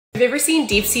Have you ever seen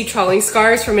deep sea trawling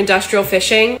scars from industrial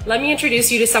fishing? Let me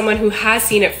introduce you to someone who has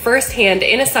seen it firsthand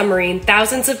in a submarine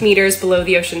thousands of meters below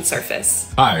the ocean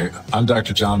surface. Hi, I'm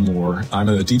Dr. John Moore. I'm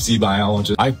a deep sea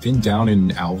biologist. I've been down in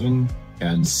Alvin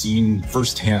and seen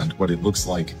firsthand what it looks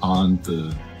like on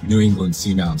the New England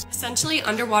seamounts. Essentially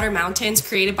underwater mountains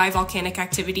created by volcanic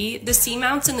activity, the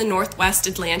seamounts in the northwest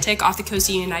Atlantic off the coast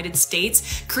of the United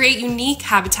States create unique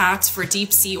habitats for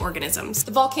deep sea organisms.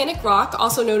 The volcanic rock,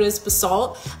 also known as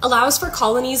basalt, allows for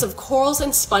colonies of corals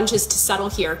and sponges to settle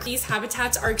here. These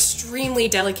habitats are extremely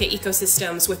delicate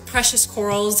ecosystems with precious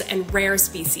corals and rare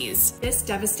species. This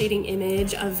devastating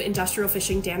image of industrial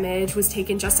fishing damage was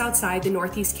taken just outside the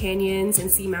Northeast Canyons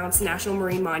and Seamounts National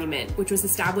Marine Monument, which was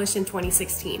established in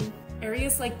 2016.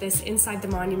 Areas like this inside the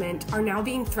monument are now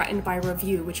being threatened by a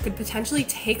review, which could potentially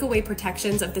take away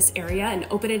protections of this area and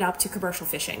open it up to commercial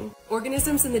fishing.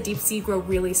 Organisms in the deep sea grow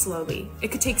really slowly.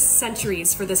 It could take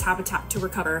centuries for this habitat to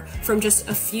recover from just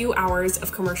a few hours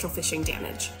of commercial fishing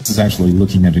damage. This is actually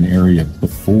looking at an area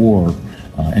before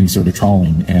any sort of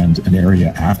trawling and an area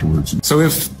afterwards. So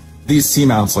if these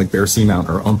seamounts like Bear Seamount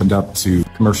are opened up to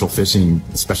commercial fishing,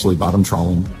 especially bottom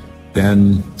trawling,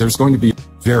 then there's going to be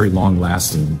very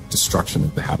long-lasting destruction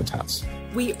of the habitats.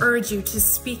 We urge you to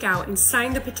speak out and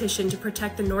sign the petition to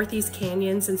protect the Northeast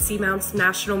Canyons and Seamounts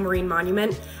National Marine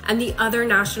Monument and the other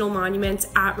national monuments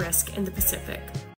at risk in the Pacific.